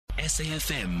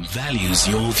SAFM values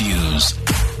your views.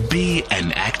 Be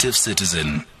an active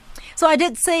citizen. So I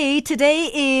did say today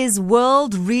is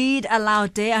World Read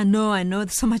Aloud Day. I know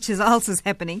so much else is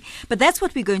happening, but that's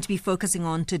what we're going to be focusing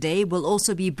on today. We'll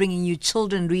also be bringing you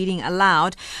children reading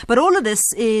aloud. But all of this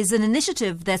is an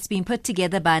initiative that's been put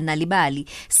together by Nalibali.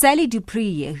 Sally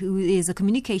Dupree, who is a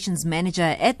communications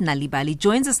manager at Nalibali,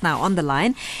 joins us now on the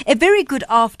line. A very good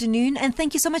afternoon, and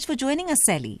thank you so much for joining us,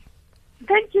 Sally.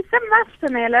 Thank you so much,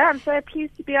 Pamela. I'm so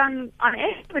pleased to be on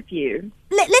air with you.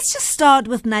 Let's just start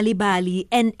with Nalibali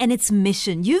and its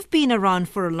mission. You've been around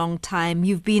for a long time.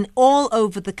 You've been all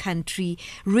over the country,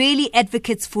 really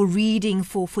advocates for reading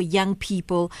for young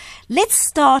people. Let's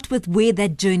start with where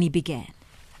that journey began.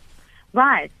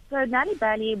 Right. So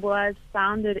Nalibali was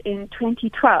founded in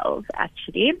 2012,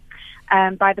 actually,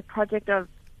 by the Project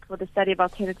for the Study of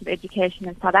Alternative Education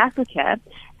in South Africa.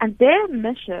 And their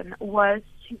mission was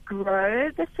to grow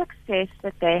the success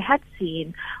that they had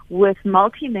seen with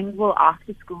multilingual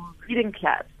after-school reading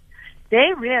clubs. They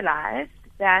realized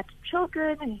that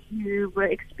children who were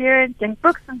experiencing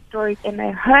books and stories in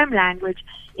their home language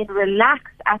in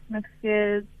relaxed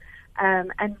atmospheres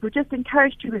and were just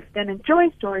encouraged to then enjoy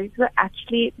stories were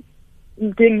actually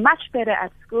doing much better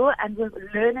at school and were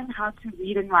learning how to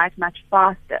read and write much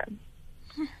faster.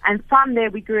 And from there,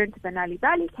 we grew into the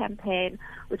Nal'ibali campaign,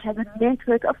 which has a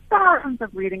network of thousands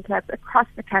of reading clubs across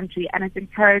the country and is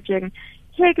encouraging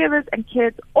caregivers and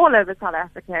kids all over South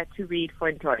Africa to read for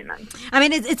enjoyment. I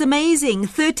mean, it's amazing.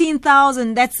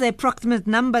 13,000, that's the approximate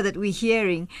number that we're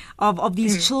hearing of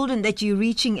these children that you're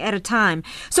reaching at a time.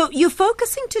 So you're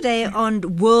focusing today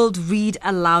on World Read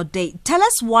Aloud Day. Tell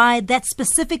us why that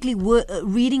specifically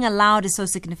reading aloud is so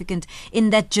significant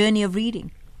in that journey of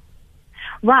reading.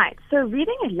 Right. So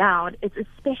reading aloud is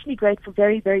especially great for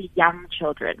very, very young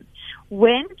children.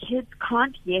 When kids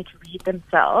can't yet read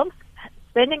themselves,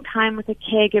 spending time with a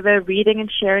caregiver, reading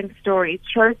and sharing stories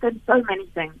shows them so many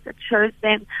things. It shows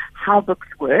them how books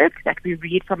work, that we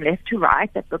read from left to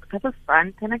right, that books have a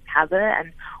front and a cover,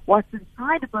 and what's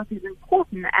inside a book is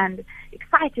important and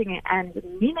exciting and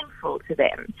meaningful to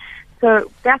them.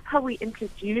 So that's how we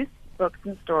introduce books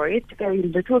and stories to very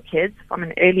little kids from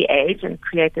an early age and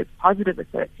create those positive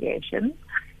associations.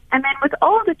 And then with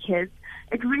older kids,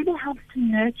 it really helps to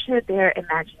nurture their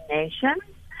imaginations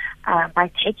by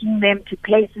taking them to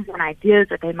places and ideas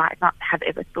that they might not have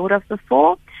ever thought of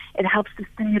before. It helps to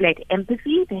stimulate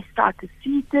empathy. They start to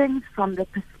see things from the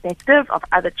perspective of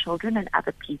other children and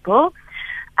other people.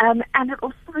 And it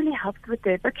also really helps with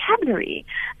their vocabulary.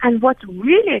 And what's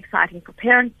really exciting for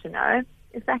parents to know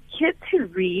is that kids who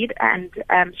read and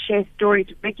share stories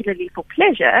regularly for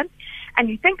pleasure, and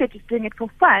you think they're just doing it for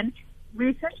fun,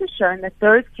 research has shown that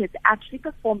those kids actually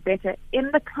perform better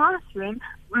in the classroom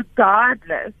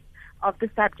regardless of the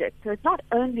subject. So it's not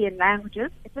only in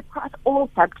languages, it's across all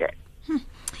subjects.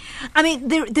 I mean,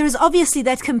 there is obviously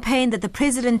that campaign that the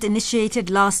president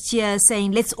initiated last year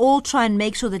saying, let's all try and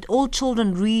make sure that all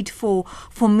children read for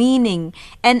meaning.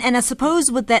 And I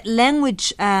suppose with that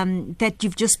language that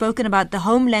you've just spoken about, the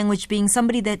home language being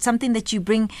something that you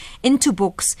bring into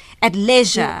books at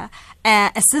leisure,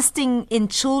 assisting in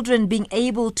children being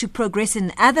able to progress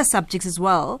in other subjects as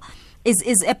well,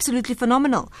 is absolutely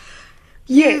phenomenal.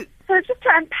 Yes. So just to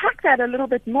unpack that a little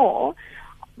bit more,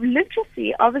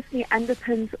 literacy obviously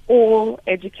underpins all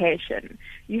education.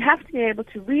 You have to be able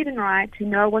to read and write, to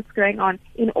know what's going on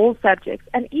in all subjects.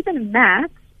 And even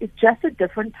maths is just a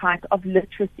different type of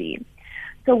literacy.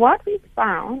 So what we've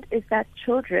found is that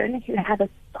children who have a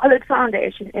solid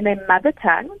foundation in their mother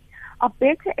tongue are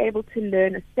better able to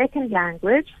learn a second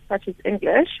language, such as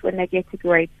English, when they get to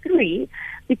grade 3,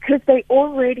 because they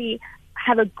already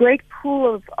have a great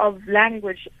pool of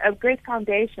language, a great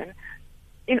foundation,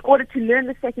 in order to learn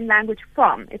the second language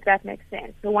from, if that makes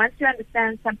sense. So once you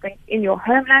understand something in your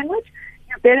home language,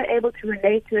 you're better able to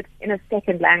relate to it in a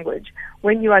second language.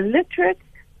 When you are literate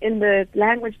in the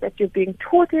language that you're being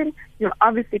taught in, you'll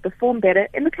obviously perform better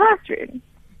in the classroom.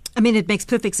 I mean, it makes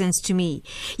perfect sense to me.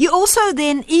 You also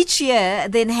then each year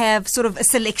then have sort of a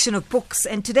selection of books.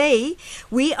 And today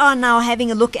we are now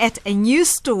having a look at a new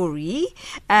story.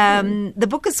 The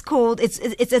book is called,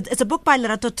 it's a book by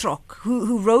Lerato Trok,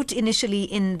 who wrote initially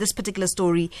in this particular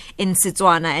story in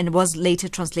Setswana and was later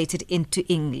translated into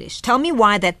English. Tell me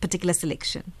why that particular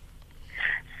selection.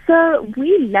 So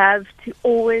we love to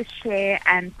always share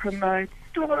and promote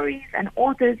stories and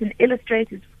authors and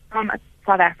illustrators from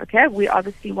South Africa. We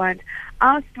obviously want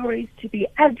our stories to be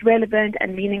as relevant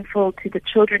and meaningful to the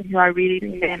children who are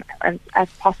reading them as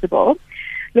possible.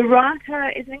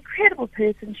 Lerato is an incredible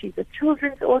person. She's a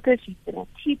children's author. She's been a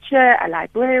teacher, a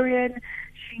librarian.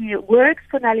 She works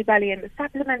for Nal'ibali in the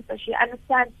supplements, so she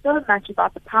understands so much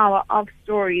about the power of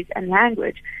stories and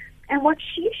language. And what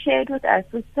she shared with us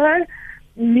was so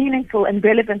meaningful and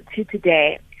relevant to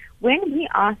today. When we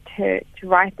asked her to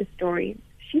write the story,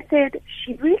 she said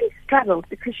she really struggled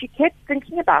because she kept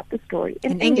thinking about the story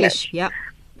in English. Yeah.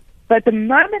 But the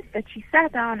moment that she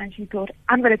sat down and she thought,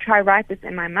 I'm going to try write this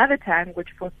in my mother tongue, which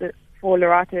for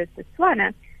Lerato is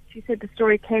Setswana, she said the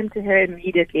story came to her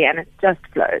immediately and it just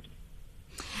flowed.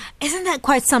 Isn't that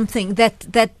quite something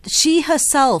that she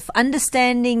herself,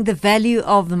 understanding the value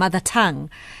of the mother tongue,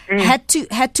 had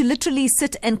to literally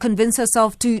sit and convince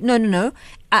herself to no,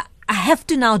 I have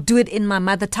to now do it in my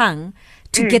mother tongue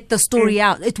to get the story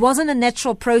out. It wasn't a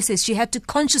natural process. She had to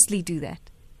consciously do that.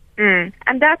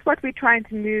 And that's what we're trying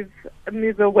to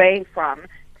move away from,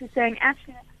 to saying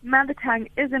actually mother tongue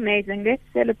is amazing. Let's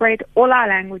celebrate all our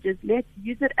languages. Let's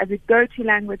use it as a go-to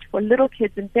language for little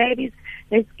kids and babies.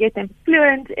 Let's get them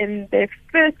fluent in their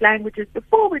first languages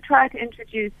before we try to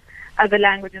introduce other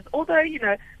languages. Although,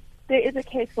 there is a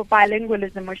case for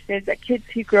bilingualism, which says that kids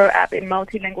who grow up in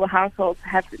multilingual households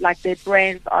have, their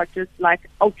brains are just,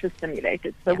 ultra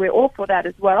stimulated. So we're all for that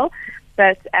as well.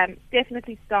 But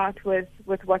definitely start with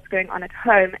what's going on at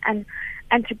home. And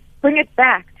to bring it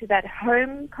back to that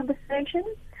home conversation,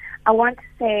 I want to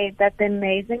say that the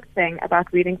amazing thing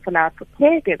about reading aloud for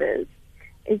caregivers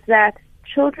is that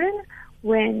children,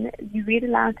 when you read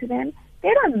aloud to them,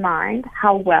 they don't mind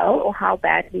how well or how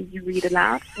badly you read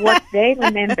aloud. What they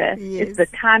remember is the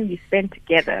time you spent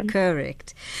together.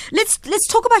 Correct. Let's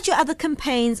talk about your other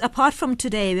campaigns apart from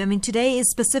today. I mean, today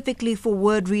is specifically for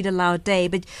Word Read Aloud Day,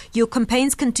 but your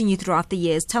campaigns continue throughout the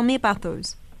years. Tell me about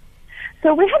those.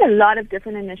 So we had a lot of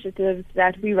different initiatives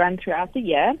that we run throughout the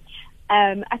year.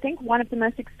 I think one of the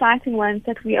most exciting ones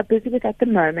that we are busy with at the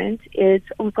moment is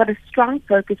we've got a strong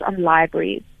focus on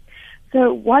libraries.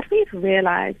 So what we've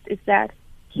realized is that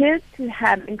kids who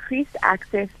have increased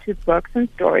access to books and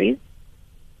stories,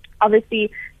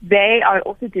 obviously they are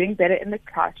also doing better in the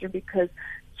classroom because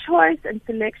choice and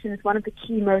selection is one of the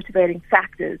key motivating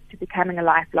factors to becoming a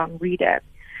lifelong reader.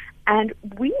 And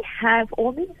we have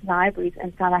all these libraries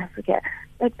in South Africa,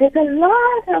 but there's a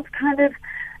lot of kind of,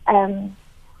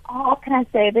 how can I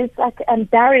say, there's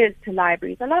barriers to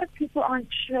libraries. A lot of people aren't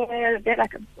sure. They're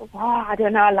like, I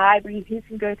don't know, a library, who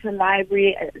can go to a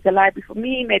library? Is a library for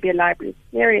me? Maybe a library is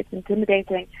scary, it's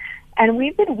intimidating. And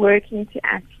we've been working to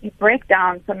actually break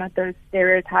down some of those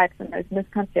stereotypes and those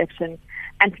misconceptions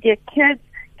and to get kids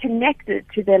connected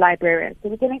to their librarians. So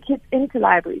we're getting kids into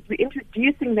libraries. We're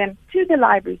introducing them to the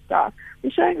library staff. We're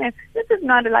showing them, this is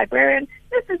not a librarian,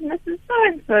 this is Mrs.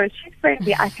 So-and-so. She's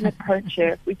friendly, I can approach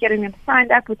her. We're getting them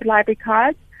signed up with the library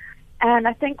cards. And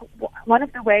I think one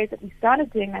of the ways that we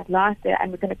started doing that last year,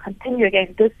 and we're going to continue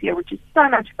again this year, which is so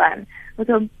much fun, was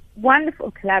a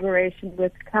wonderful collaboration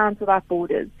with Clowns Without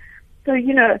Borders. So,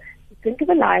 you think of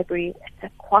a library, it's a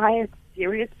quiet,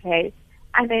 serious place,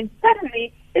 and then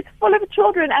suddenly it's full of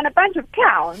children and a bunch of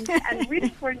clowns, and reading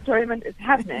for enjoyment is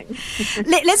happening.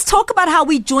 Let's talk about how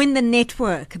we join the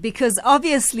network, because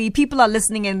obviously people are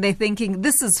listening and they're thinking,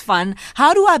 this is fun.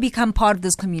 How do I become part of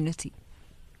this community?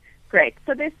 Great.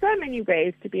 So there's so many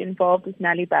ways to be involved with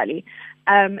Nalibali.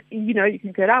 You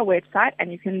can go to our website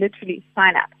and you can literally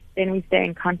sign up. Then we stay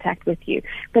in contact with you.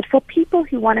 But for people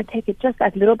who want to take it just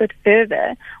a little bit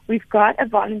further, we've got a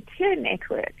volunteer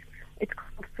network. It's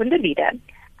called Fundalida.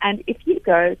 And if you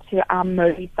go to our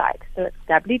Mobi site, so it's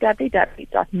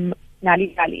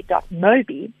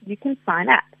www.nalibali.mobi, you can sign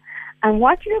up. And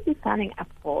what you'll be signing up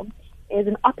for is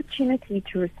an opportunity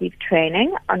to receive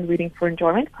training on reading for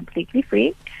enjoyment, completely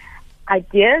free,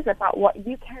 ideas about what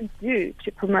you can do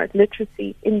to promote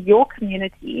literacy in your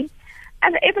community.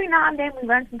 And every now and then we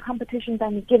run some competitions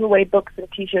and we give away books and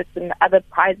T-shirts and other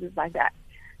prizes like that.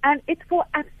 And it's for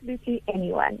absolutely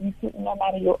anyone. No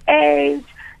matter your age,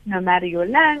 no matter your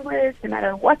language, no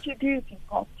matter what you do, if you've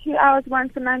got 2 hours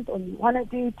once a month or you want to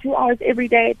do 2 hours every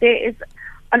day, there is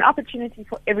an opportunity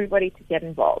for everybody to get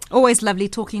involved. Always lovely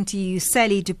talking to you,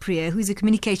 Sally Dupree, who's a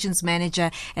communications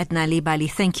manager at Nalibali.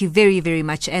 Thank you very, very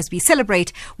much as we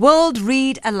celebrate World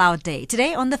Read Aloud Day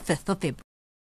today on the 5th of February.